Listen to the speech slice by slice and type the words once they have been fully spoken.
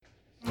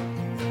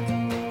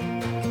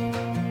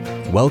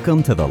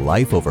Welcome to the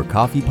Life Over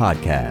Coffee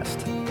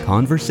podcast,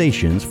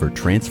 conversations for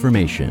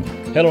transformation.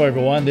 Hello,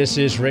 everyone. This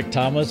is Rick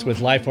Thomas with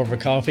Life Over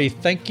Coffee.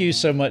 Thank you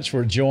so much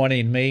for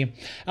joining me.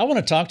 I want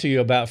to talk to you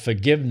about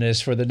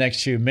forgiveness for the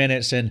next few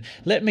minutes, and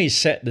let me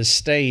set the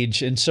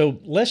stage. And so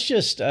let's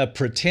just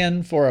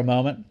pretend for a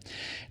moment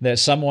that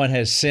someone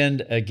has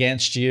sinned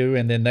against you,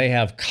 and then they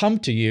have come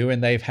to you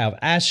and they have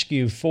asked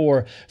you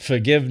for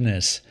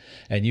forgiveness.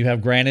 And you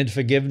have granted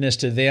forgiveness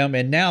to them,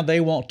 and now they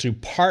want to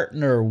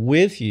partner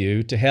with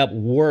you to help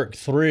work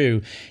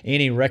through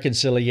any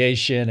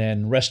reconciliation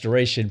and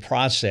restoration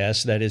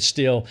process that is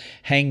still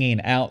hanging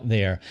out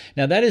there.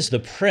 Now, that is the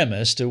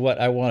premise to what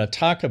I want to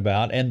talk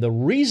about, and the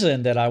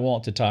reason that I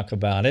want to talk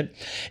about it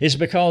is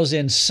because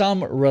in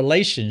some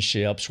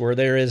relationships where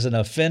there is an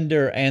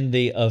offender and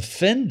the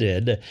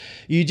offended,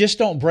 you just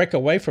don't break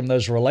away from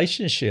those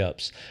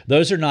relationships.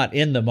 Those are not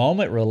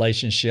in-the-moment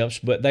relationships,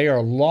 but they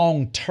are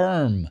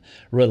long-term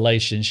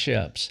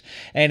relationships.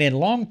 And in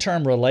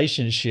long-term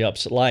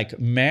relationships like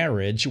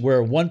marriage,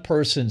 where one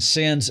person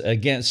sins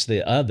against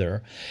the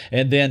other,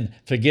 and then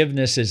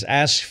forgiveness is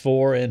asked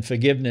for and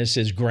forgiveness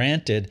is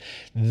granted,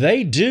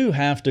 they do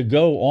have to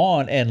go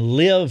on and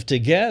live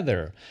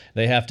together.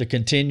 They have to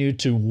continue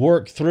to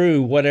work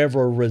through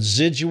whatever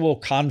residual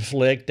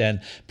conflict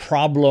and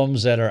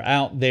problems that are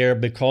out there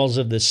because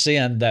of the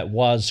sin that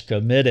was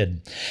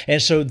committed.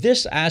 And so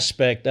this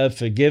aspect of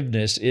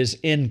forgiveness is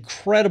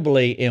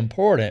incredibly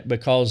important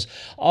because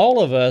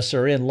all of us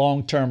are in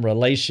long-term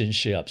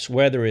relationships,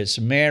 whether it's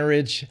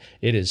marriage,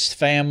 it is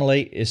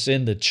family, it's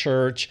in the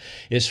church,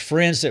 it's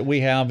friends that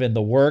we have in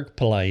the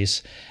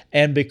workplace.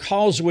 And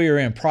because we are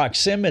in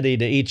proximity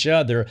to each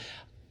other,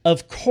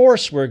 of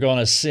course, we're going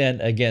to sin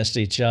against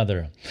each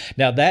other.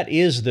 Now, that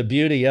is the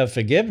beauty of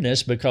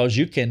forgiveness because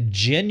you can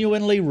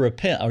genuinely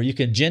repent or you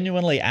can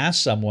genuinely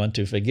ask someone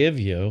to forgive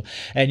you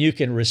and you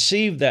can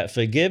receive that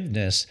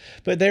forgiveness,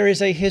 but there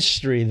is a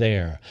history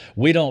there.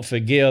 We don't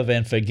forgive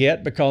and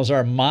forget because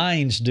our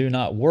minds do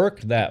not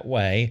work that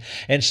way.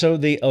 And so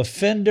the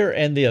offender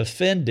and the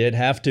offended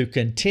have to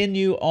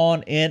continue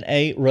on in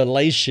a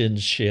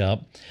relationship.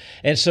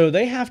 And so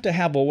they have to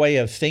have a way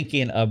of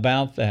thinking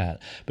about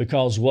that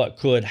because what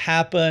could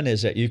happen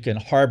is that you can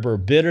harbor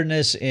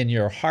bitterness in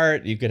your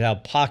heart. You could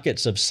have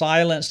pockets of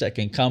silence that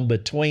can come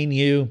between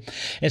you.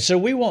 And so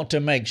we want to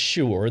make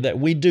sure that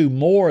we do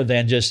more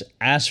than just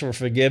ask for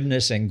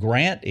forgiveness and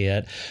grant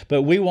it,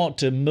 but we want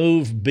to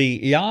move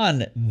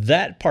beyond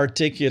that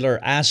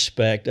particular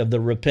aspect of the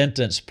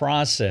repentance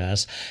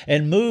process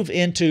and move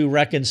into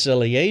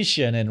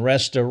reconciliation and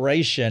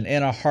restoration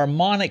in a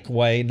harmonic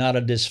way, not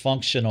a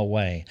dysfunctional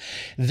way.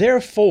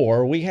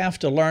 Therefore, we have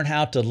to learn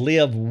how to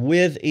live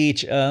with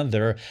each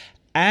other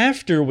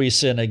after we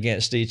sin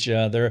against each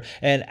other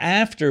and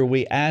after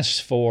we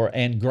ask for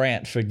and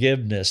grant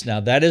forgiveness. Now,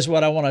 that is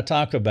what I want to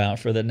talk about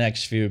for the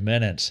next few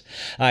minutes.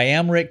 I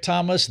am Rick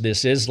Thomas.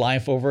 This is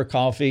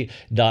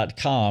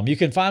LifeOverCoffee.com. You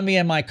can find me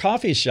in my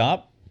coffee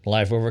shop,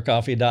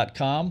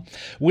 LifeOverCoffee.com.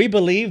 We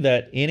believe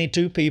that any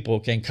two people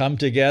can come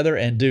together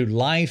and do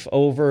life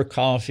over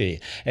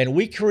coffee. And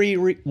we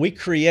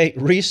create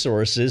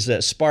resources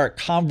that spark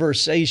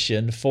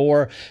conversation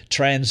for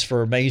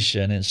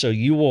transformation. And so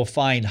you will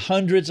find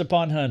hundreds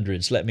upon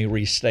hundreds. Let me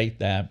restate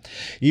that.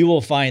 You will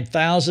find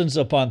thousands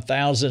upon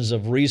thousands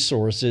of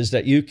resources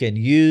that you can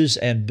use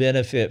and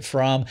benefit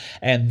from.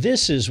 And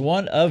this is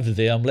one of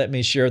them. Let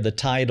me share the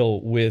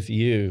title with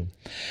you.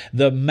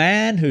 The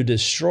Man Who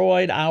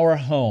Destroyed Our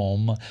Home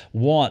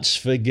wants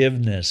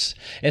forgiveness.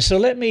 And so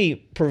let me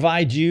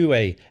provide you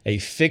a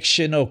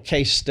fictional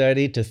case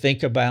study to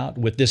think about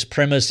with this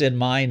premise in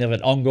mind of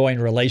an ongoing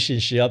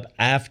relationship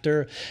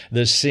after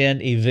the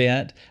sin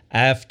event,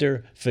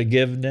 after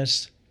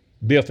forgiveness.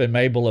 Biff and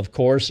Mabel, of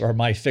course, are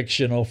my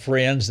fictional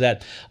friends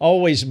that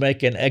always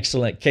make an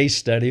excellent case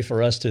study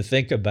for us to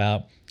think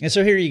about. And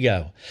so here you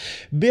go.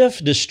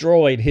 Biff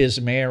destroyed his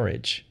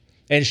marriage.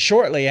 And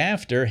shortly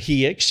after,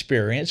 he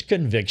experienced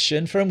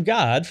conviction from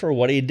God for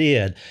what he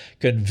did.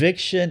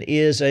 Conviction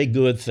is a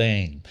good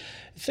thing.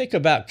 Think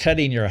about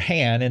cutting your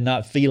hand and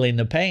not feeling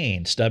the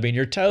pain, stubbing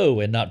your toe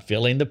and not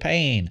feeling the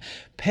pain.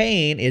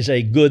 Pain is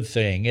a good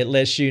thing. It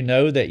lets you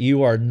know that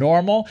you are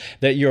normal,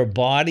 that your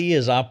body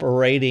is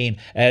operating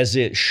as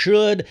it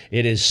should.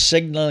 It is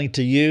signaling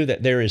to you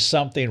that there is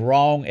something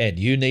wrong and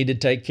you need to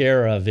take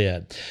care of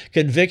it.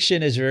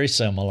 Conviction is very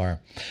similar.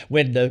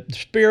 When the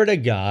Spirit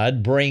of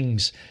God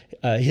brings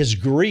His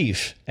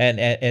grief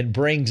and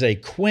brings a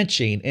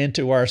quenching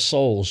into our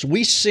souls,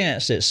 we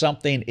sense that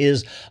something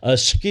is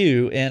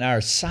askew in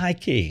our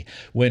psyche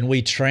when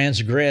we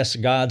transgress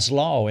God's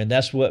law. And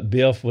that's what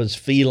Biff was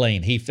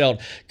feeling. He felt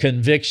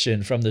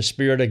conviction from the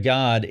Spirit of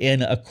God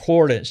in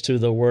accordance to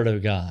the Word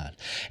of God.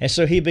 And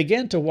so he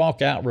began to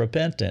walk out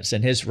repentance,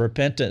 and his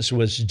repentance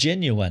was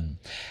genuine,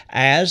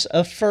 as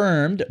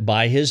affirmed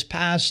by his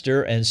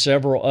pastor and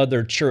several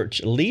other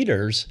church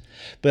leaders,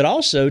 but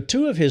also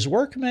two of his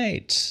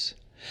workmates.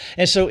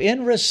 And so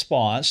in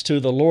response to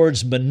the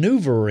Lord's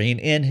maneuvering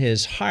in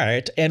his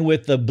heart and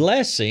with the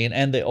blessing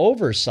and the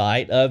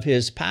oversight of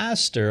his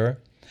pastor,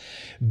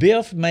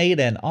 Biff made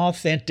an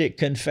authentic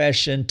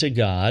confession to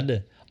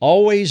God,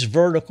 always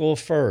vertical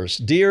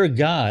first. Dear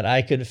God,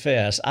 I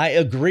confess, I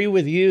agree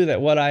with you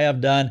that what I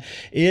have done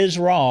is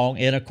wrong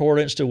in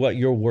accordance to what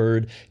your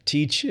word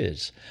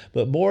teaches.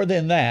 But more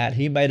than that,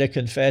 he made a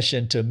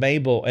confession to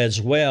Mabel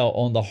as well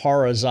on the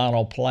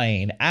horizontal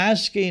plane,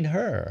 asking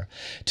her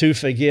to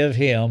forgive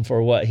him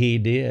for what he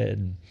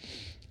did.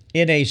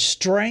 In a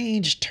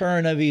strange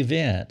turn of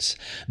events,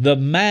 the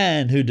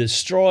man who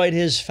destroyed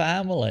his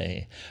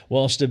family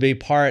wants to be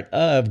part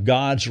of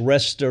God's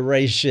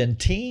restoration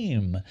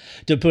team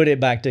to put it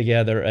back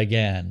together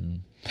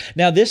again.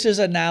 Now, this is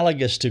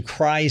analogous to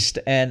Christ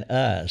and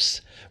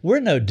us. We're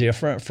no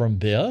different from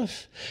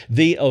Biff.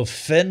 The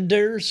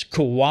offenders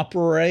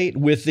cooperate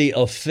with the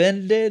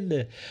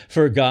offended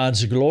for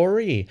God's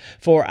glory,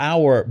 for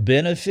our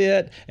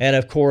benefit, and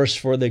of course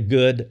for the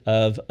good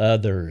of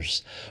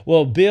others.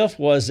 Well, Biff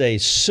was a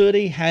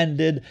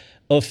sooty-handed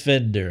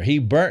offender. He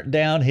burnt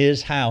down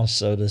his house,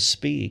 so to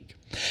speak.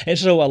 And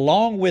so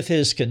along with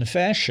his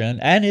confession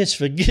and his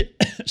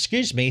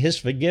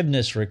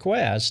forgiveness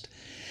request,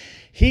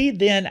 he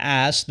then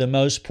asked the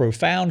most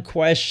profound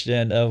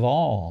question of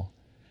all.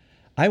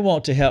 I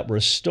want to help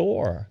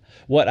restore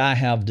what I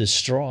have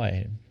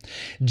destroyed.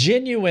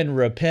 Genuine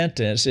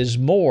repentance is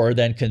more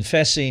than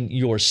confessing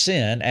your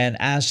sin and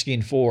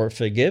asking for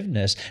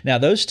forgiveness. Now,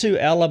 those two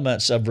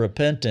elements of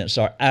repentance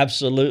are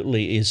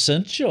absolutely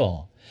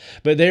essential,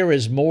 but there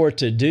is more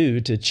to do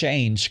to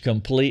change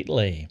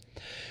completely.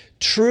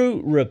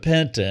 True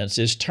repentance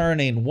is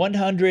turning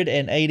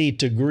 180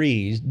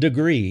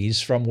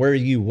 degrees from where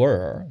you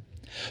were,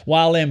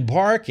 while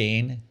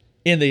embarking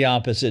in the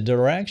opposite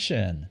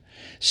direction.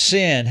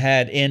 Sin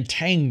had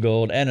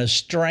entangled and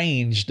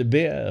estranged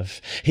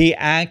Biff. He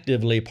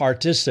actively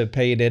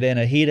participated in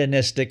a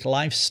hedonistic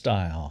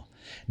lifestyle.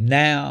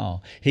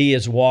 Now he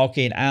is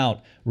walking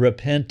out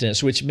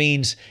repentance, which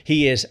means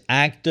he is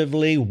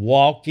actively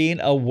walking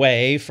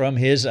away from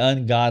his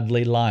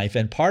ungodly life.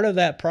 And part of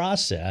that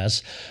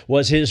process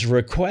was his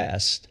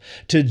request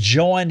to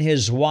join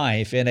his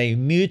wife in a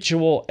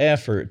mutual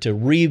effort to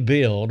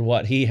rebuild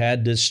what he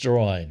had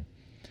destroyed.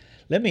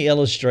 Let me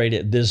illustrate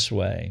it this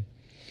way.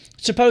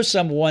 Suppose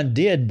someone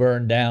did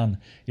burn down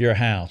your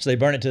house. They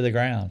burn it to the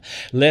ground.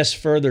 Let's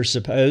further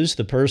suppose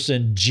the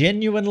person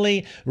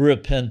genuinely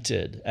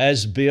repented,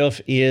 as Biff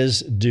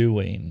is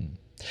doing.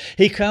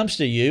 He comes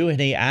to you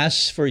and he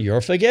asks for your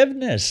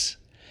forgiveness.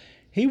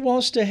 He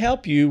wants to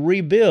help you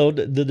rebuild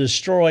the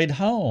destroyed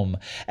home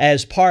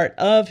as part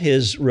of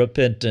his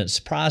repentance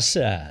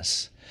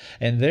process.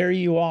 And there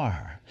you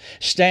are,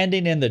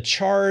 standing in the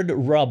charred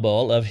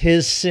rubble of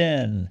his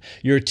sin.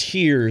 Your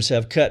tears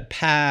have cut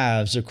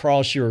paths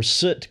across your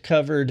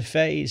soot-covered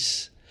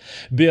face.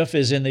 Biff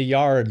is in the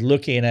yard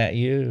looking at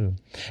you,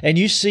 and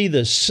you see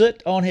the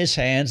soot on his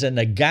hands and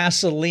the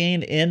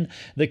gasoline in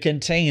the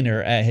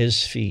container at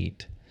his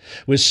feet.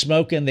 With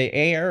smoke in the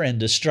air and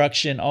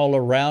destruction all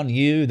around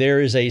you,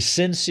 there is a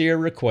sincere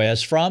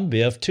request from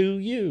Biff to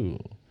you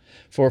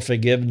for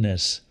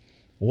forgiveness.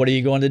 What are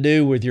you going to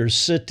do with your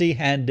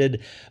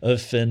sooty-handed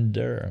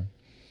offender?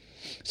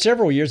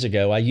 Several years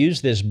ago, I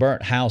used this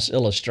burnt house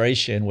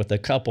illustration with a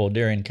couple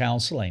during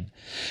counseling.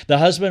 The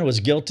husband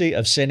was guilty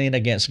of sinning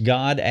against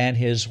God and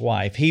his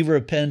wife. He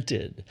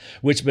repented,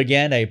 which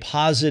began a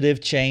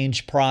positive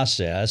change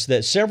process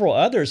that several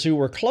others who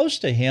were close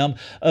to him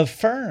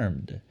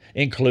affirmed,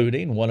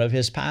 including one of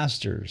his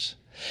pastors.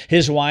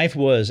 His wife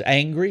was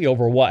angry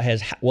over what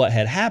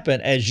had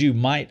happened, as you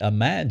might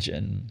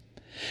imagine.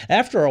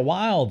 After a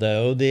while,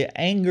 though, the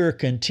anger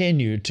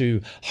continued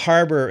to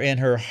harbor in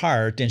her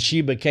heart, and she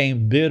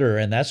became bitter,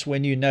 and that's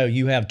when you know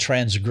you have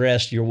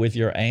transgressed with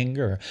your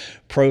anger.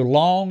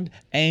 Prolonged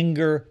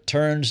anger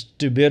turns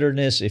to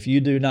bitterness if you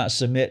do not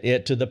submit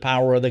it to the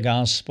power of the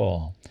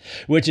gospel,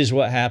 which is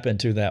what happened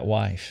to that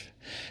wife.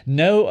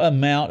 No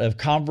amount of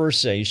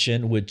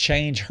conversation would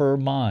change her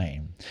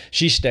mind.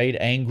 She stayed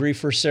angry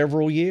for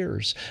several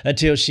years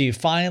until she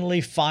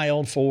finally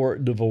filed for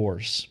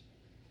divorce.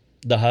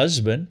 The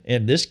husband,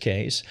 in this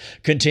case,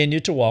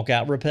 continued to walk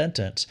out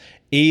repentance,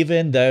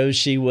 even though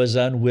she was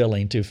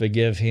unwilling to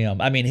forgive him.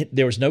 I mean,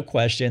 there was no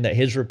question that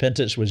his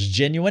repentance was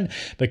genuine,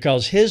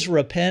 because his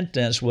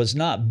repentance was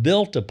not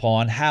built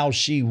upon how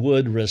she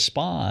would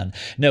respond.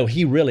 No,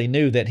 he really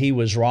knew that he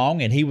was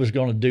wrong, and he was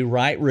going to do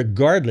right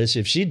regardless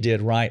if she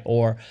did right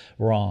or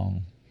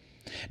wrong.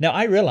 Now,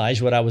 I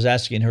realized what I was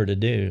asking her to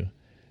do.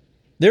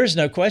 There is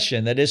no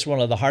question that it's one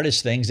of the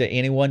hardest things that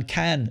anyone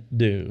can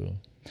do.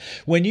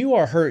 When you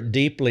are hurt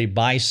deeply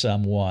by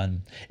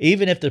someone,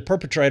 even if the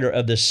perpetrator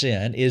of the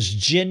sin is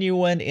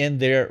genuine in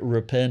their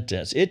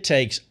repentance, it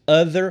takes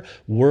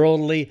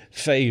otherworldly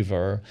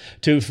favor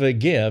to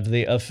forgive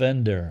the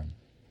offender.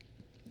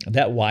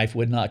 That wife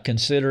would not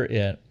consider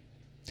it.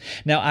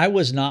 Now, I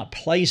was not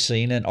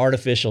placing an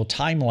artificial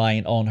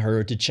timeline on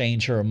her to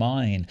change her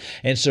mind.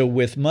 And so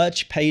with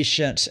much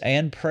patience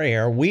and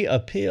prayer, we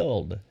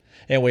appealed,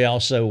 and we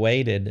also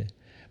waited.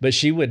 But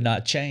she would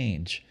not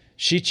change.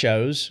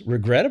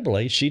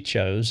 Regrettably, she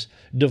chose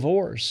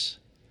divorce.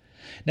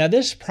 Now,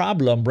 this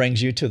problem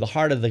brings you to the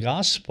heart of the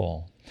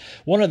gospel.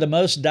 One of the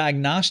most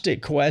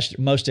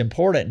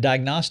important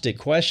diagnostic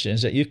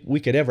questions that we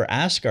could ever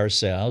ask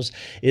ourselves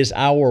is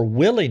our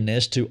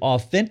willingness to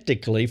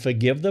authentically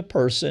forgive the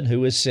person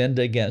who has sinned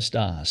against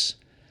us.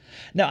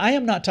 Now, I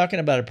am not talking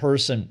about a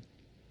person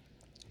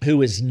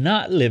who is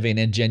not living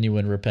in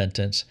genuine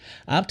repentance.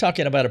 I'm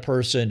talking about a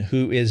person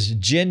who is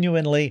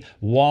genuinely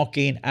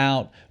walking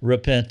out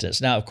repentance.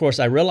 Now, of course,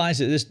 I realize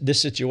that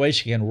this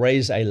situation can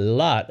raise a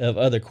lot of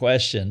other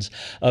questions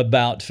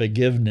about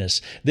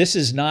forgiveness. This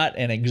is not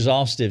an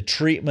exhaustive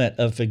treatment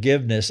of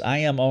forgiveness. I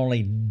am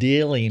only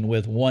dealing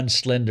with one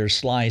slender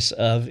slice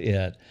of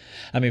it.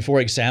 I mean, for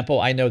example,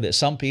 I know that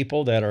some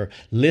people that are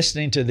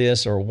listening to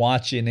this or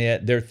watching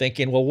it, they're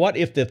thinking, well, what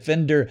if the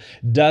offender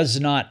does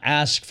not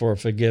ask for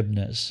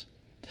forgiveness?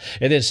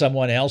 And then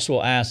someone else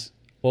will ask,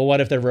 well,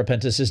 what if their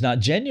repentance is not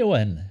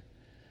genuine?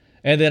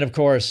 And then, of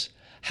course,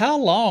 how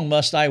long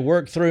must I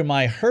work through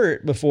my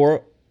hurt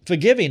before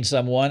forgiving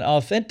someone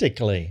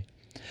authentically?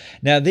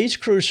 Now, these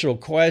crucial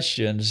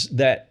questions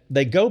that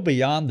they go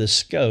beyond the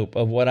scope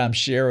of what I'm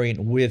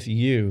sharing with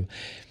you.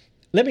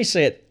 Let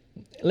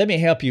me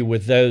help you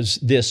with those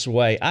this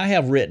way. I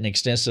have written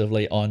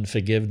extensively on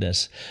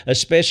forgiveness,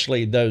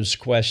 especially those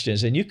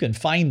questions, and you can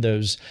find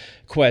those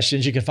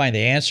questions, you can find the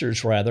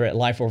answers rather at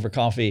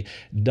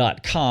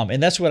lifeovercoffee.com,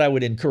 and that's what I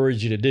would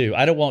encourage you to do.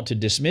 I don't want to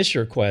dismiss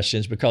your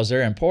questions because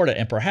they're important,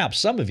 and perhaps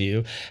some of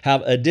you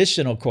have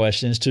additional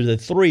questions to the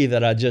three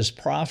that I just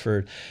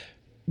proffered.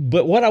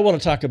 But what I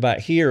want to talk about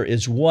here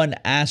is one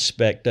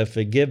aspect of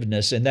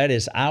forgiveness, and that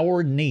is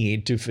our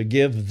need to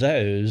forgive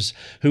those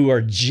who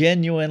are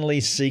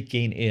genuinely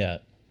seeking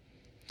it.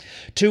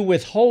 To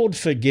withhold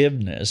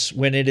forgiveness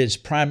when it is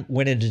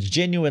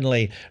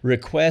genuinely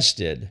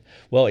requested,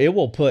 well, it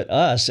will put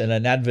us in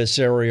an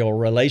adversarial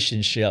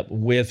relationship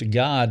with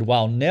God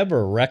while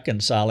never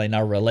reconciling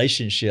our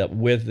relationship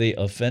with the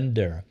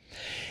offender.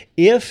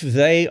 If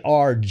they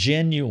are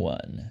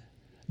genuine,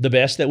 the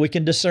best that we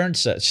can discern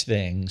such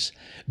things,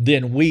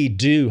 then we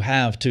do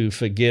have to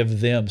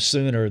forgive them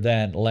sooner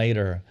than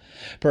later.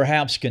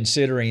 Perhaps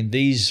considering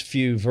these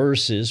few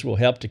verses will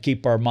help to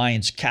keep our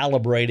minds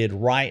calibrated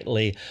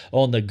rightly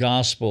on the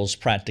gospel's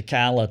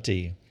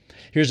practicality.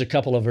 Here's a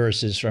couple of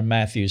verses from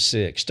Matthew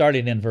 6,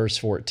 starting in verse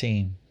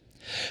 14.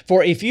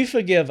 For if you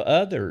forgive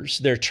others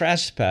their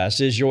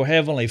trespasses, your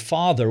heavenly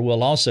Father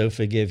will also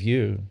forgive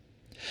you.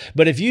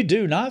 But if you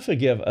do not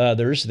forgive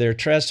others their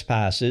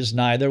trespasses,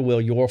 neither will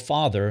your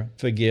Father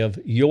forgive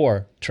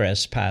your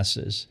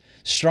trespasses.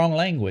 Strong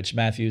language,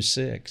 Matthew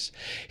 6.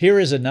 Here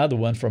is another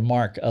one from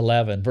Mark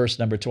 11, verse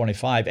number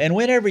 25. And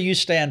whenever you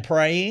stand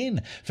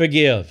praying,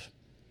 forgive,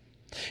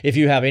 if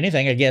you have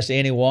anything against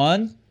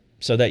anyone,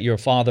 so that your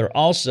Father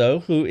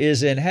also, who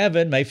is in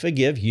heaven, may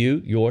forgive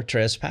you your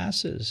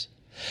trespasses.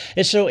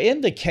 And so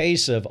in the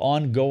case of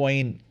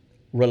ongoing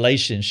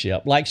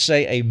relationship, like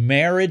say a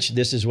marriage,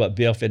 this is what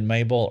Biff and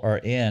Mabel are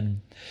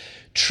in.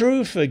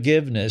 True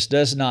forgiveness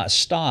does not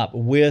stop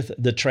with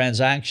the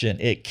transaction.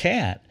 It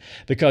can't,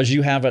 because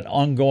you have an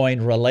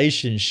ongoing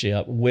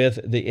relationship with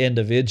the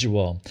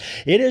individual.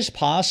 It is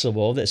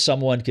possible that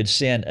someone could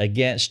sin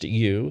against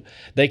you.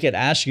 They could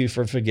ask you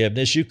for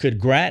forgiveness. You could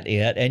grant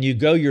it, and you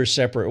go your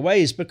separate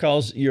ways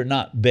because you're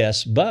not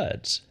best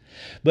buds.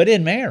 But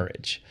in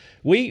marriage,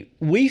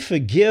 we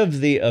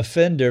forgive the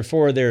offender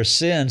for their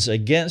sins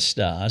against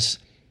us,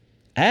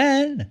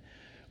 and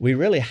we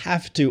really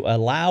have to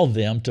allow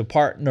them to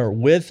partner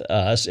with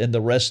us in the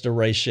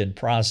restoration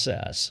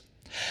process.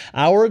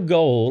 Our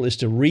goal is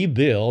to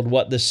rebuild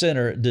what the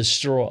sinner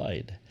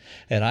destroyed.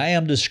 And I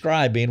am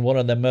describing one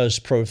of the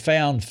most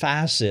profound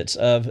facets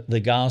of the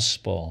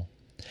gospel.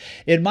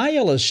 In my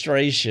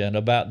illustration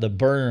about the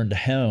burned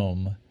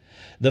home,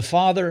 the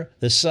Father,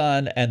 the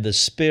Son, and the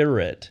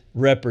Spirit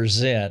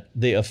represent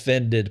the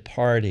offended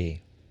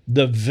party,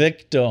 the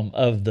victim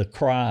of the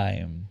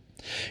crime.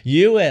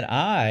 You and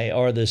I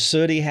are the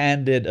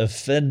sooty-handed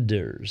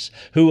offenders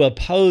who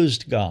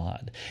opposed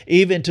God,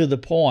 even to the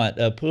point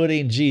of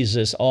putting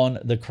Jesus on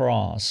the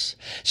cross.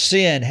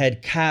 Sin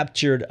had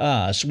captured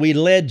us. We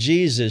led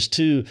Jesus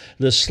to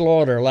the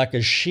slaughter like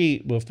a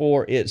sheep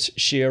before its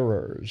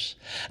shearers.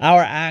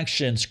 Our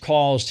actions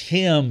caused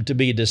him to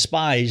be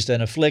despised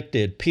and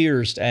afflicted,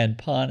 pierced and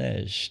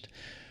punished.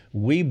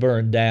 We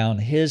burned down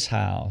his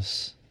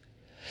house.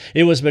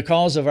 It was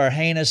because of our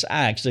heinous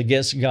acts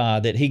against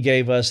God that he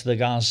gave us the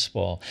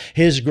gospel.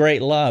 His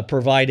great love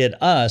provided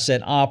us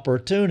an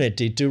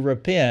opportunity to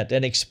repent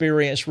and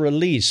experience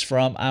release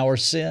from our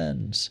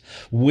sins.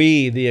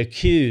 We, the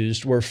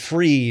accused, were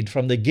freed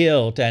from the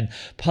guilt and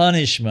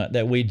punishment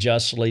that we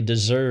justly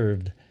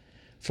deserved.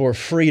 For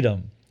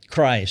freedom,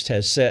 Christ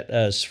has set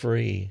us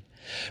free.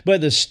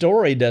 But the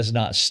story does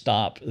not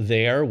stop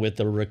there with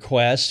the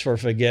request for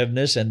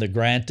forgiveness and the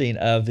granting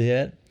of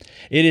it.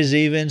 It is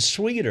even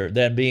sweeter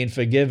than being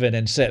forgiven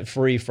and set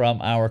free from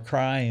our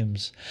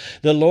crimes.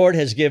 The Lord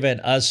has given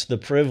us the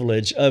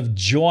privilege of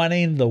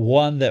joining the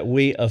one that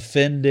we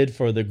offended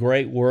for the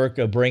great work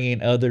of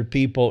bringing other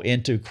people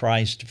into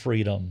Christ's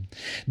freedom.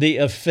 The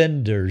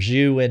offenders,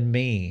 you and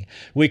me,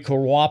 we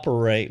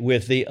cooperate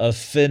with the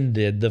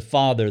offended, the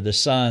Father, the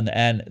Son,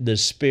 and the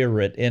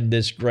Spirit in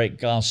this great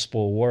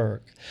gospel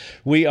work.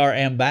 We are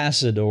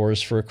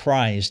ambassadors for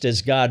Christ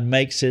as God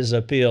makes his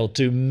appeal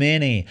to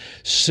many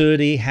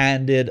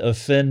sooty-handed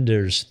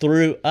offenders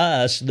through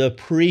us, the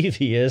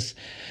previous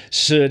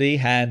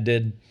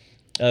sooty-handed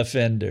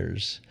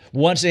offenders.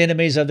 Once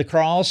enemies of the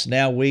cross,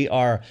 now we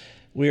are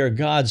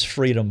God's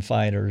freedom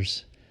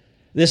fighters.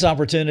 This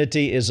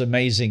opportunity is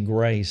amazing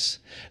grace.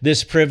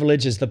 This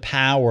privilege is the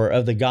power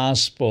of the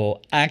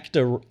gospel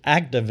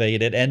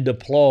activated and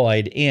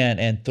deployed in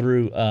and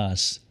through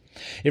us.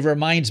 It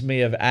reminds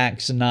me of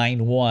Acts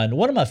 9:1,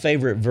 one of my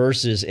favorite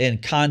verses in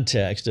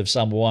context of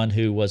someone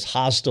who was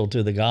hostile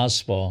to the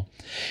gospel.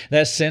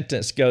 That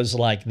sentence goes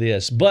like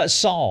this: "But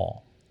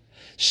Saul,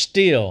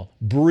 still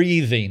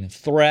breathing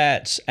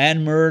threats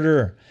and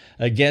murder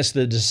against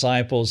the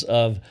disciples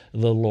of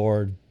the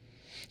Lord."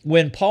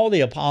 When Paul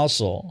the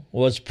Apostle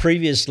was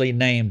previously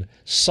named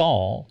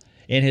Saul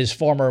in his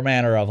former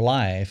manner of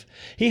life,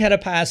 he had a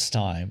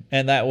pastime,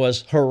 and that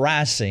was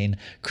harassing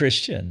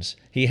Christians.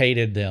 He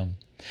hated them.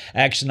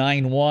 Acts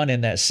 9:1, in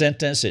that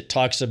sentence, it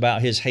talks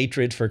about his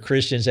hatred for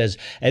Christians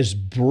as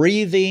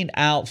breathing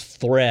out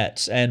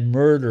threats and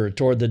murder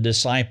toward the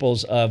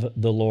disciples of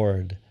the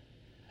Lord.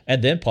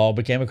 And then Paul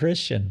became a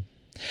Christian.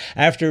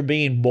 After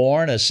being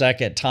born a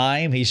second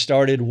time, he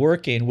started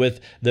working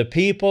with the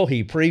people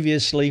he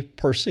previously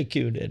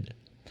persecuted.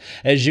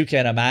 As you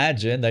can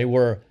imagine, they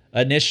were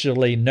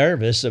initially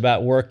nervous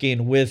about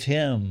working with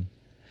him,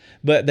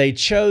 but they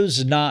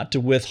chose not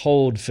to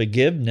withhold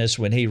forgiveness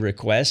when he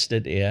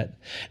requested it.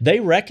 They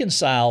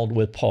reconciled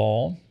with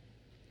Paul,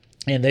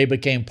 and they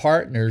became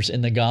partners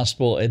in the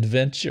gospel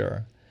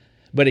adventure.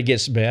 But it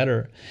gets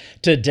better.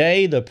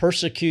 Today, the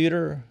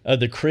persecutor of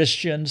the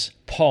Christians,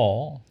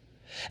 Paul,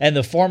 and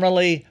the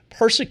formerly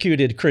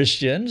persecuted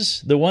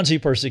Christians, the ones he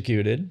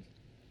persecuted,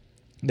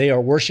 they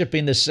are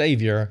worshiping the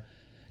Savior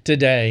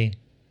today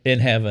in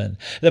heaven.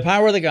 The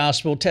power of the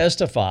gospel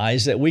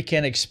testifies that we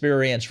can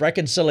experience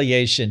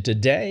reconciliation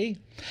today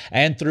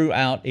and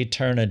throughout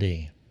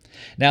eternity.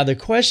 Now, the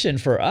question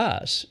for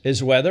us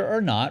is whether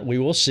or not we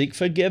will seek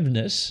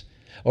forgiveness,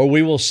 or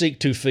we will seek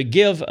to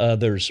forgive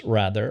others,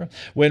 rather,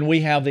 when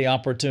we have the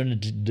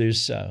opportunity to do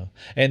so,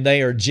 and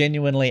they are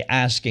genuinely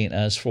asking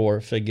us for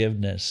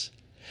forgiveness.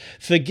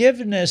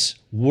 Forgiveness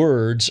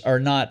words are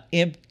not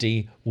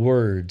empty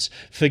words.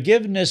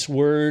 Forgiveness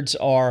words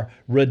are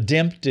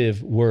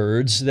redemptive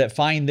words that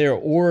find their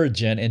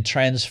origin in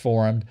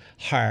transformed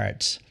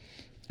hearts.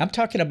 I'm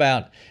talking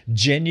about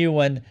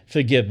genuine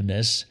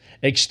forgiveness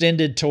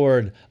extended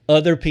toward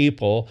other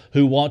people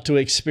who want to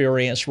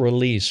experience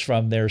release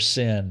from their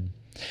sin.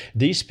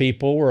 These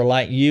people were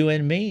like you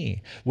and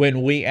me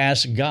when we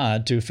ask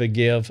God to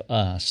forgive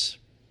us.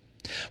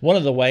 One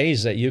of the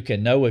ways that you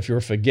can know if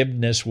your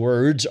forgiveness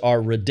words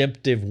are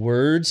redemptive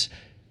words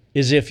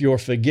is if your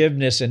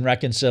forgiveness and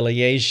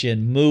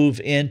reconciliation move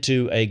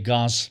into a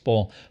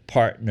gospel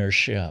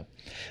partnership.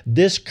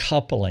 This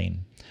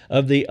coupling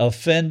of the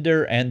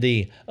offender and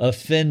the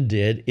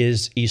offended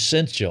is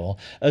essential,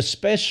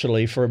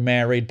 especially for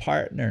married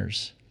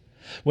partners.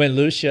 When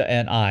Lucia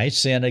and I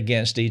sin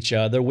against each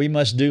other, we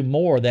must do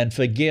more than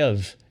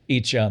forgive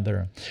each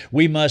other.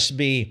 We must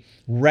be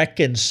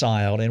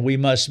reconciled, and we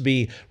must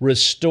be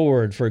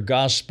restored for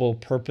gospel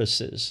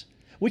purposes.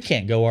 We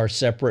can't go our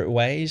separate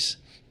ways.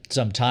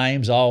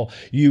 Sometimes all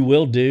you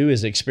will do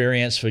is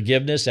experience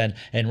forgiveness and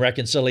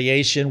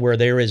reconciliation where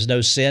there is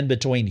no sin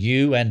between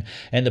you and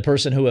the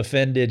person who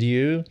offended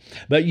you.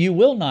 But you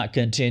will not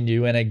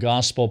continue in a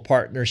gospel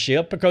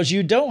partnership because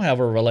you don't have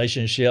a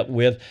relationship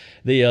with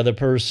the other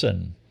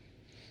person.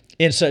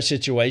 In such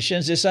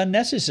situations, it's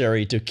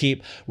unnecessary to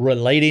keep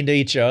relating to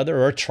each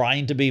other or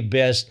trying to be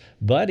best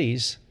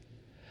buddies.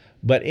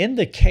 But in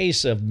the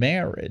case of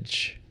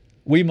marriage,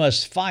 we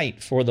must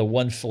fight for the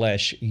one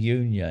flesh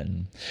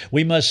union.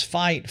 We must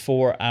fight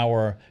for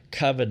our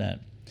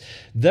covenant.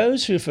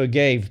 Those who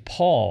forgave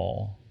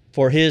Paul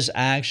for his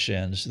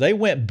actions, they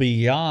went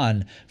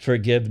beyond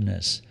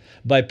forgiveness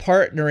by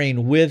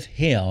partnering with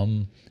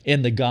him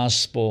in the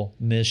gospel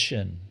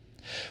mission.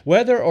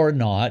 Whether or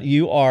not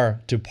you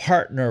are to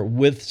partner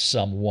with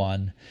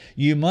someone,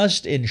 you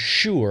must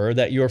ensure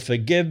that your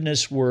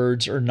forgiveness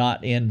words are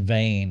not in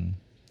vain.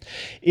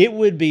 It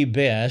would be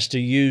best to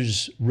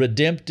use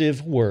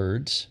redemptive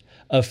words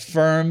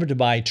affirmed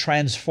by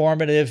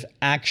transformative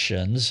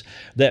actions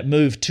that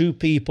move two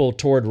people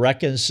toward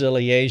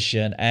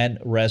reconciliation and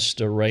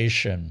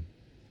restoration.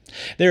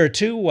 There are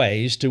two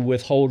ways to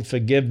withhold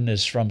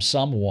forgiveness from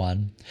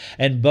someone,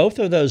 and both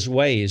of those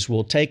ways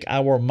will take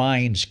our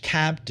minds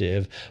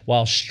captive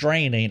while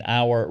straining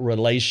our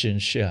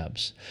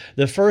relationships.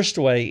 The first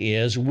way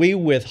is we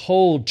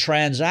withhold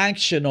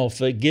transactional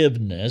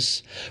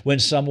forgiveness when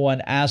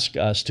someone asks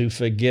us to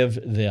forgive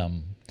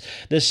them.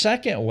 The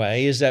second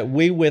way is that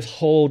we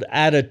withhold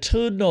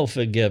attitudinal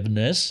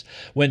forgiveness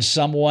when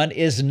someone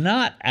is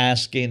not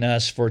asking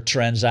us for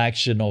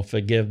transactional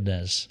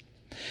forgiveness.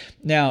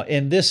 Now,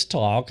 in this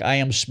talk, I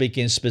am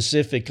speaking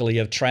specifically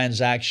of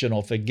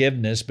transactional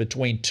forgiveness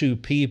between two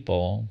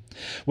people,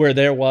 where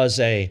there was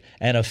an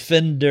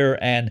offender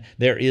and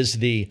there is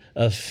the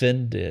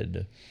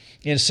offended.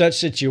 In such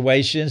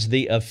situations,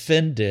 the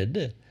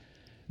offended,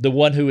 the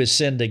one who is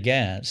sinned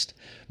against,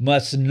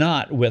 must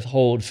not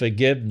withhold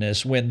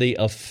forgiveness when the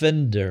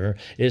offender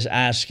is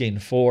asking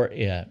for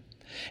it.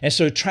 And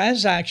so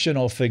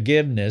transactional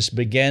forgiveness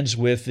begins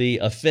with the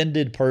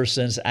offended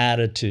person's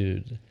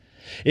attitude.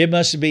 It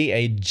must be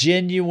a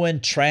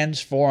genuine,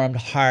 transformed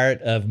heart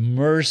of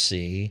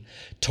mercy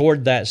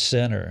toward that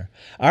sinner.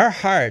 Our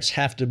hearts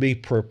have to be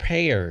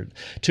prepared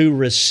to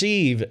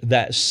receive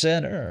that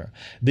sinner,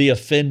 the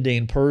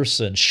offending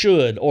person,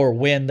 should or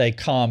when they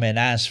come and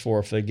ask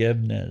for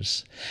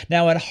forgiveness.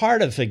 Now, a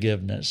heart of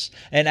forgiveness,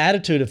 an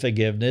attitude of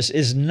forgiveness,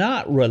 is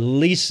not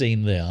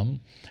releasing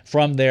them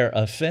from their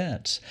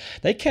offense.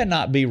 They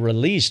cannot be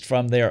released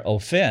from their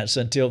offense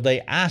until they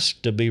ask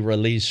to be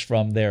released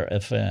from their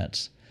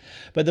offense.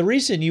 But the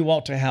reason you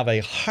want to have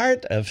a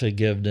heart of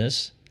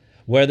forgiveness,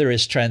 whether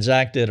it's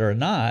transacted or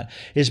not,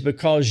 is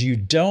because you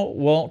don't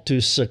want to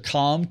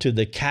succumb to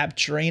the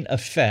capturing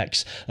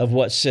effects of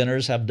what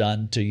sinners have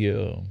done to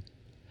you.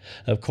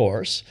 Of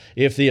course,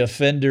 if the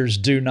offenders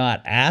do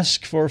not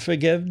ask for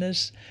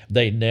forgiveness,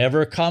 they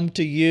never come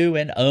to you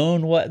and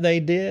own what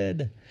they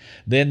did,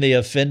 then the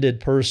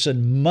offended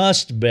person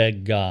must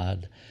beg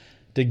God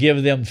to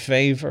give them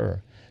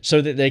favor, so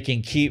that they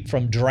can keep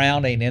from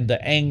drowning in the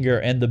anger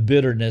and the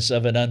bitterness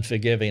of an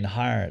unforgiving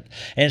heart.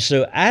 And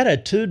so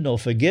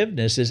attitudinal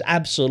forgiveness is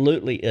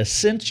absolutely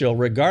essential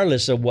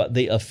regardless of what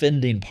the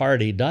offending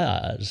party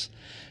does.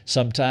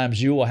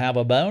 Sometimes you will have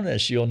a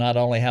bonus. You'll not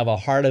only have a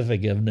heart of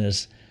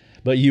forgiveness,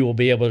 but you will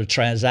be able to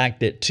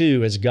transact it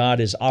too, as God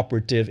is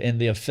operative in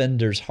the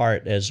offender's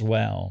heart as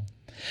well.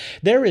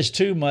 There is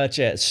too much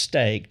at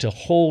stake to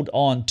hold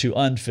on to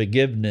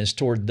unforgiveness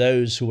toward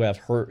those who have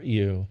hurt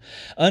you.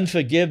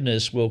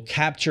 Unforgiveness will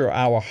capture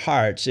our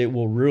hearts. It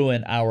will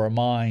ruin our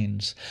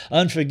minds.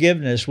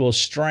 Unforgiveness will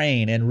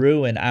strain and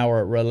ruin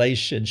our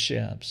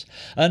relationships.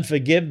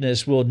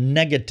 Unforgiveness will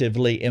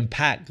negatively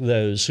impact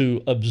those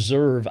who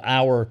observe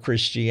our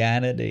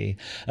Christianity.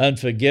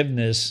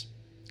 Unforgiveness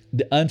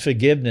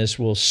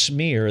will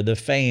smear the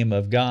fame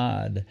of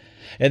God.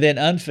 And then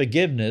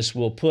unforgiveness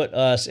will put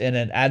us in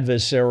an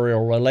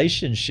adversarial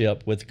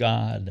relationship with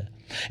God.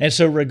 And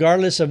so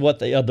regardless of what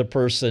the other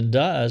person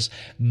does,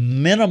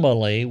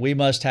 minimally, we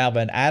must have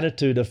an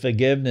attitude of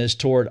forgiveness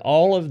toward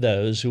all of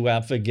those who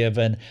have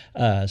forgiven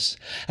us.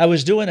 I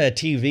was doing a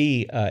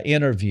TV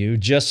interview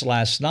just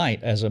last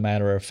night, as a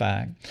matter of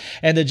fact,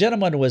 and the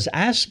gentleman was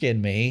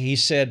asking me, he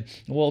said,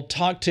 well,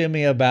 talk to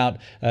me about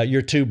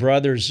your two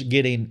brothers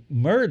getting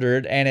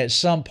murdered. And at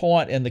some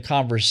point in the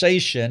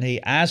conversation, he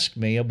asked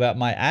me about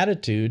my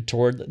attitude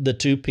toward the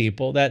two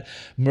people that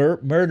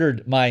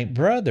murdered my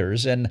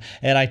brothers. And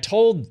I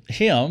told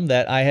him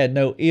that I had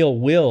no ill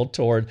will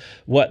toward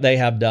what they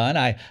have done.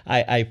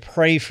 I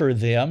pray for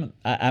them.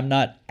 I'm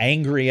not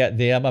angry at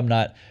them. I'm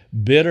not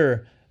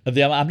bitter of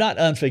them. I'm not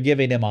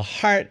unforgiving in my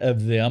heart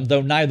of them,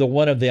 though neither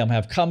one of them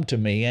have come to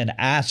me and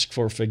asked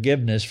for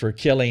forgiveness for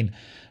killing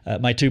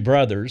my two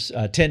brothers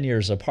 10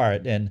 years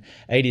apart in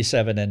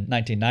 87 and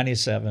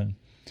 1997.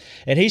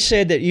 And he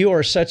said that you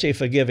are such a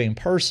forgiving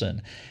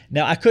person.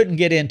 Now, I couldn't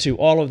get into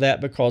all of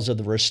that because of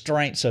the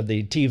restraints of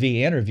the TV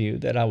interview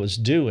that I was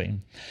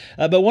doing.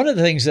 But one of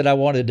the things that I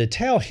wanted to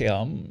tell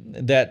him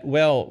that,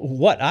 well,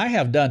 what I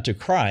have done to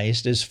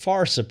Christ is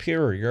far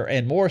superior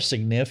and more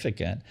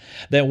significant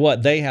than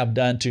what they have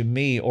done to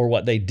me or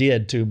what they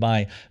did to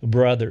my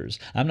brothers.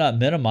 I'm not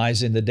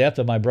minimizing the death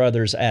of my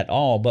brothers at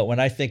all, but when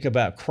I think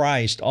about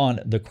Christ on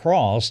the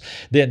cross,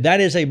 then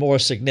that is a more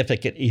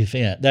significant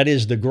event. That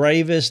is the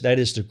gravest, that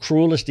is the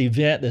cruelest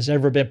event that's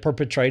ever been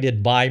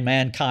perpetrated by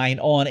mankind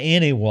on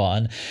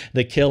anyone,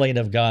 the killing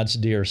of God's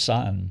dear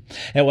Son.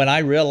 And when I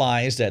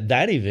realized that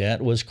that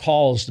event was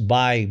caused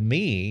by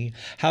me,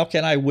 how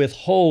can I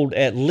withhold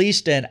at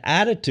least an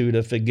attitude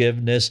of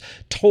forgiveness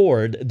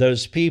toward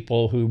those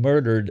people who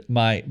murdered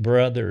my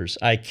brothers?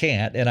 I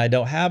can't, and I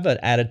don't have an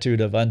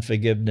attitude of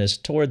unforgiveness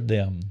toward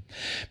them.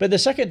 But the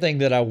second thing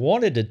that I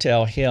wanted to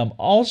tell him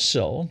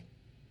also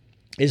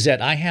is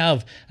that I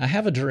have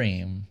a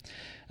dream.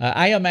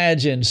 I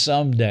imagine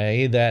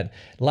someday that,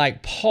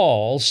 like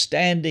Paul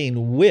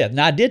standing with,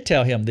 now I did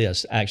tell him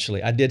this,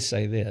 actually, I did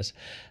say this,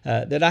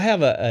 that I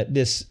have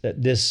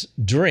this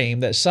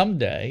dream that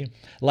someday,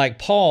 like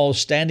Paul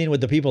standing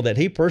with the people that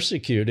he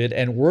persecuted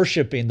and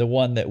worshiping the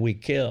one that we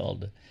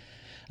killed.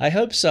 I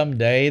hope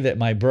someday that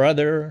my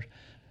brother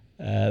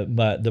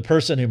but the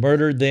person who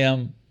murdered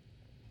them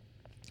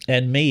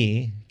and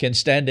me can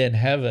stand in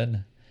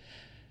heaven,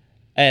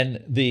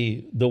 and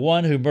the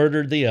one who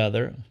murdered the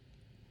other,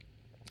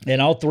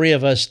 and all three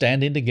of us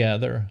standing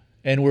together,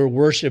 and we're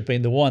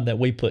worshiping the one that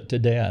we put to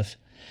death.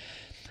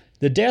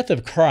 The death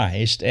of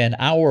Christ and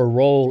our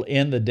role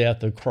in the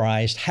death of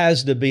Christ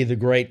has to be the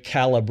great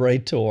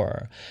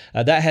calibrator.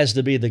 That has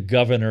to be the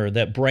governor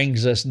that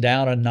brings us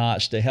down a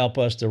notch to help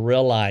us to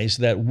realize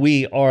that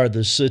we are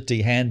the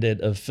sooty-handed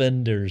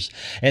offenders.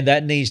 And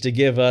that needs to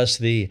give us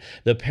the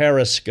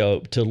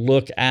periscope to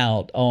look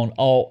out on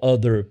all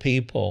other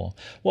people.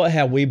 What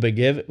have we been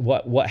given?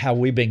 What have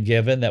we been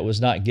given that was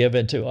not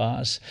given to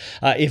us?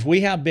 If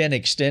we have been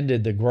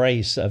extended the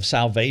grace of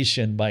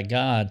salvation by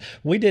God,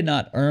 we did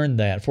not earn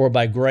that. For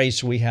by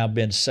grace we have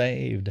been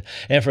saved.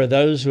 And for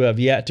those who have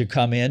yet to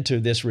come into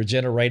this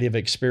regenerative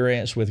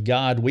experience with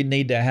God, we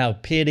need to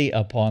have pity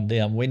upon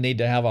them. We need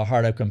to have a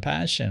heart of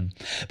compassion.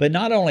 But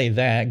not only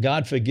that,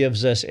 God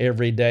forgives us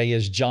every day,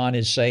 as John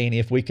is saying,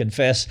 if we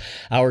confess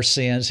our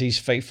sins, He's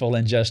faithful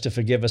and just to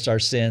forgive us our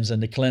sins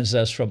and to cleanse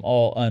us from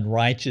all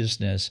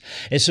unrighteousness.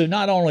 And so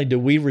not only do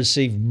we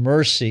receive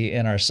mercy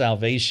in our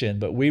salvation,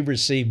 but we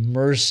receive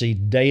mercy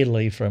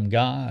daily from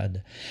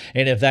God.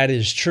 And if that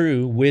is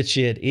true, which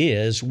it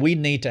is, we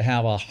need to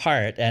have a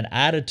heart, an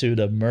attitude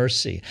of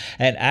mercy,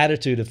 an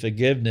attitude of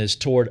forgiveness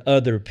toward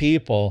other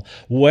people,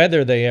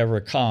 whether they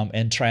ever come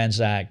and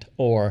transact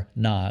or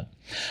not.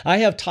 I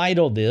have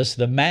titled this,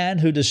 The Man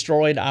Who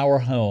Destroyed Our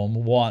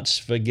Home Wants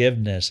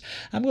Forgiveness.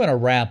 I'm going to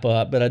wrap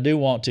up, but I do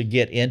want to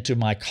get into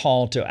my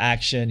call to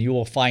action. You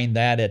will find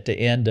that at the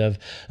end of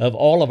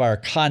all of our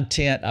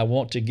content. I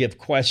want to give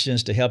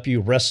questions to help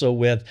you wrestle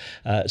with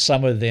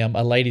some of them.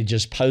 A lady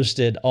just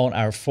posted on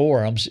our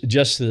forums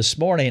just this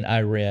morning,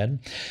 I read.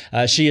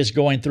 She is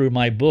going through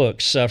my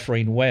book,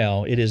 Suffering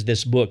Well. It is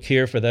this book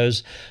here for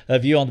those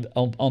of you on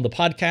the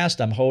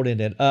podcast. I'm holding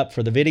it up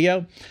for the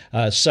video.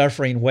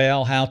 Suffering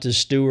Well, How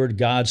to Steward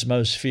God's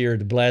Most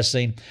Feared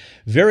Blessing.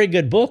 Very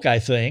good book, I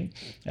think,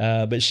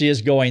 but she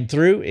is going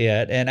through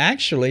it, and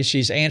actually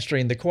she's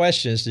answering the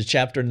questions to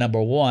chapter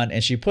number 1,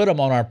 and she put them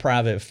on our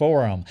private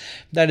forum.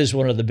 That is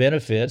one of the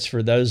benefits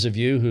for those of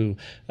you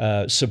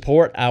who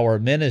support our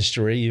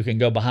ministry. You can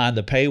go behind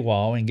the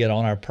paywall and get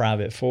on our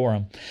private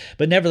forum.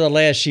 But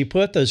nevertheless, she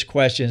put those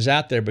questions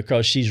out there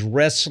because she's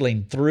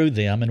wrestling through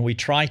them, and we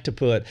try to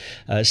put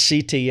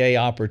CTA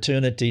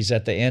opportunities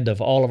at the end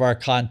of all of our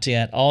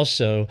content.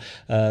 Also,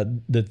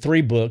 the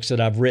 3 books that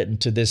I've written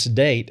to this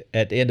date,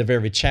 at the end of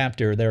every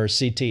chapter, there are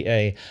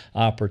CTA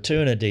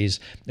opportunities.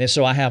 And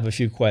so I have a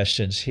few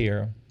questions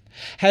here.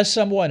 Has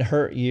someone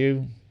hurt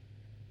you?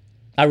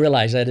 I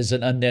realize that is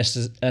an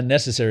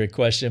unnecessary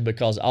question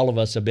because all of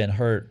us have been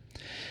hurt.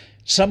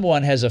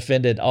 Someone has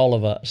offended all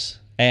of us.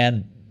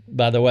 And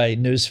by the way,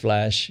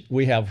 newsflash,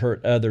 we have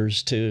hurt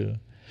others too.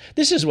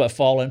 This is what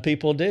fallen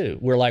people do.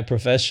 We're like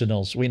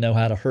professionals. We know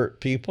how to hurt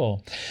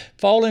people.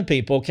 Fallen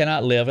people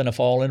cannot live in a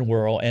fallen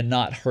world and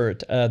not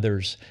hurt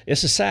others.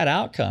 It's a sad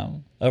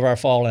outcome of our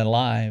fallen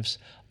lives.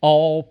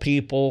 All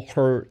people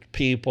hurt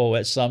people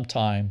at some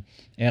time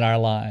in our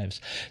lives.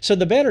 So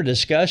the better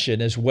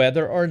discussion is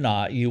whether or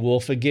not you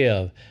will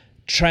forgive.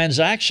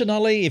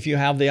 Transactionally, if you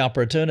have the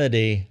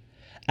opportunity,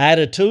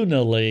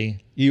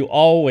 attitudinally, you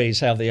always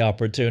have the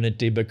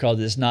opportunity because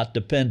it's not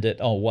dependent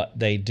on what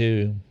they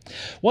do.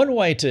 One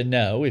way to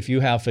know if you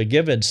have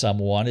forgiven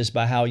someone is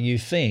by how you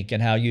think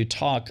and how you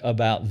talk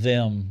about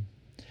them.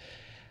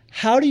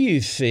 How do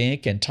you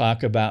think and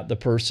talk about the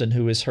person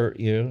who has hurt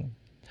you?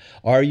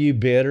 Are you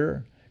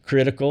bitter,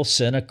 critical,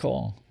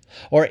 cynical,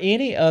 or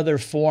any other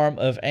form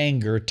of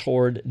anger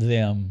toward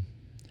them?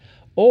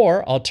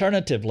 Or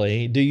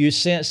alternatively, do you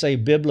sense a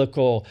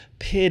biblical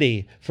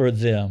pity for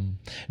them,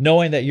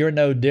 knowing that you're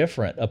no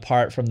different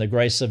apart from the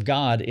grace of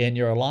God in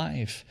your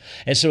life?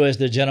 And so as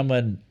the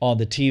gentleman on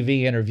the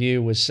TV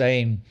interview was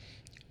saying,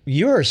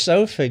 you are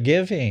so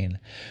forgiving.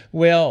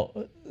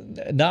 Well,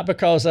 not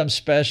because I'm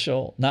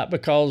special, not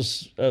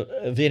because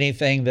of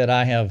anything that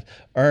I have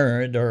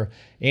earned or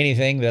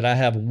anything that I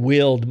have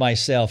willed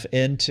myself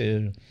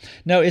into.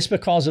 No, it's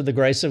because of the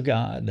grace of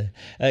God.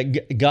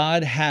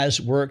 God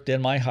has worked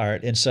in my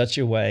heart in such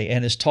a way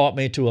and has taught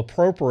me to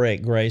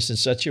appropriate grace in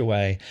such a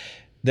way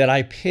that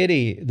I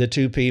pity the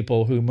 2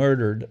 people who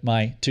murdered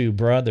my 2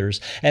 brothers.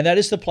 And that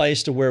is the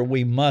place to where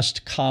we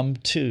must come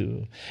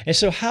to. And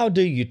so how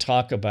do you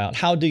think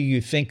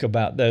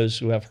about those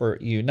who have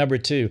hurt you? Number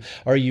 2,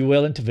 are you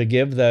willing to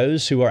forgive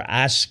those who are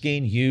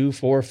asking you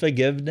for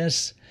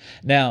forgiveness?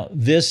 Now,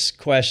 this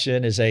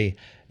question is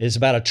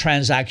about a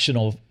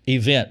transactional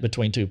event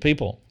between 2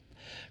 people.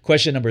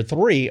 Question number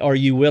 3, are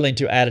you willing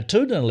to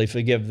attitudinally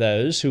forgive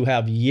those who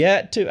have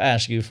yet to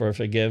ask you for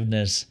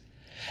forgiveness?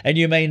 And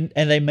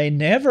they may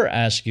never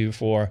ask you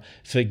for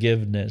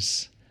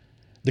forgiveness.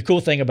 The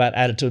cool thing about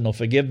attitudinal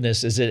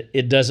forgiveness is that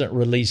it doesn't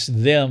release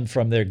them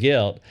from their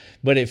guilt,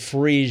 but it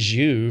frees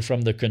you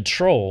from the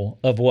control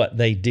of what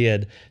they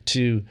did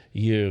to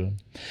you.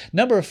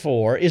 Number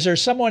 4, is there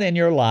someone in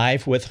your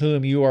life with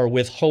whom you are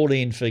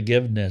withholding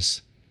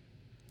forgiveness?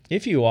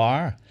 If you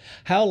are,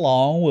 how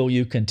long will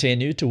you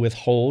continue to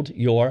withhold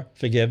your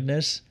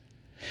forgiveness?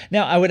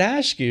 Now, I would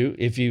ask you,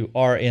 if you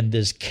are in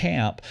this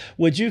camp,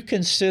 would you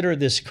consider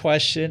this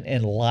question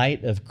in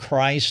light of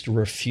Christ's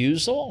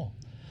refusal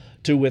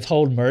to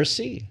withhold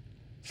mercy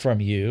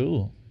from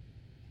you?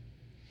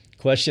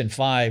 Question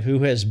 5,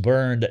 who has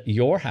burned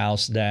your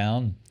house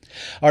down?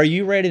 Are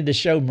you ready to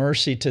show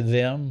mercy to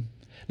them?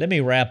 Let me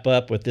wrap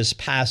up with this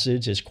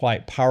passage. It's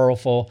quite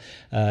powerful.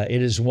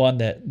 It is one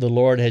that the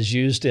Lord has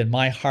used in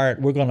my heart.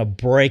 We're going to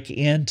break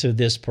into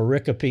this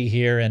pericope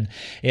here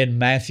in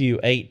Matthew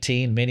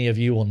 18. Many of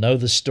you will know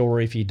the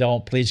story. If you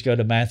don't, please go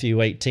to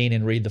Matthew 18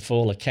 and read the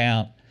full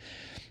account.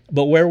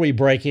 But where we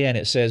break in,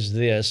 it says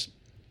this,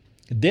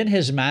 Then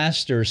his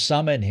master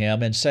summoned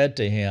him and said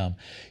to him,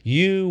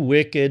 You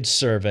wicked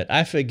servant,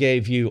 I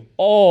forgave you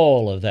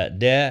all of that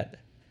debt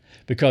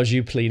because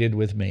you pleaded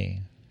with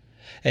me.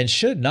 And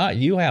should not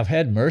you have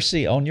had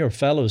mercy on your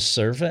fellow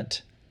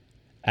servant,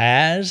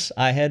 as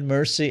I had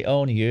mercy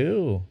on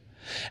you?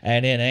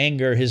 And in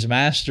anger his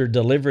master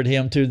delivered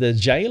him to the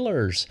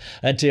jailers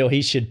until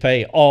he should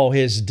pay all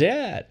his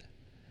debt.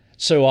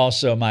 So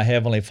also my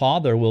heavenly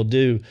Father will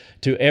do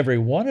to every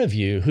one of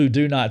you who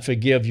do not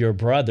forgive your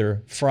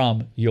brother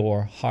from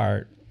your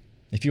heart.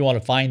 If you want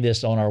to find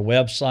this on our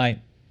website,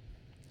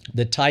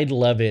 the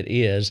title of it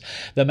is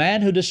The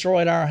Man Who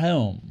Destroyed Our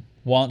Home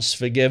Wants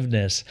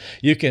Forgiveness.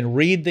 You can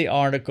read the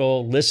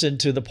article, listen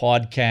to the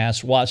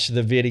podcast, watch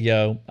the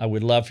video. I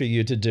would love for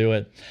you to do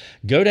it.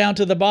 Go down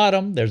to the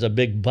bottom. There's a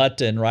big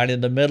button right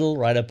in the middle,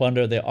 right up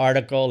under the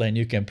article, and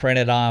you can print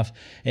it off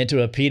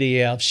into a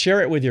PDF. Share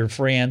it with your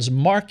friends.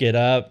 Mark it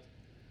up.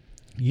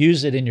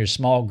 Use it in your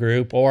small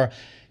group, or,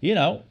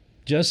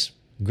 just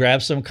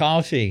grab some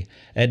coffee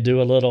and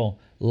do a little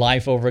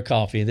Life Over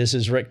Coffee. This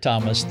is Rick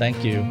Thomas.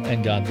 Thank you,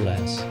 and God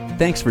bless.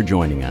 Thanks for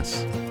joining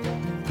us.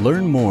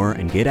 Learn more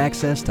and get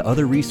access to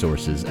other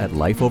resources at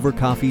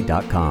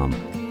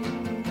lifeovercoffee.com.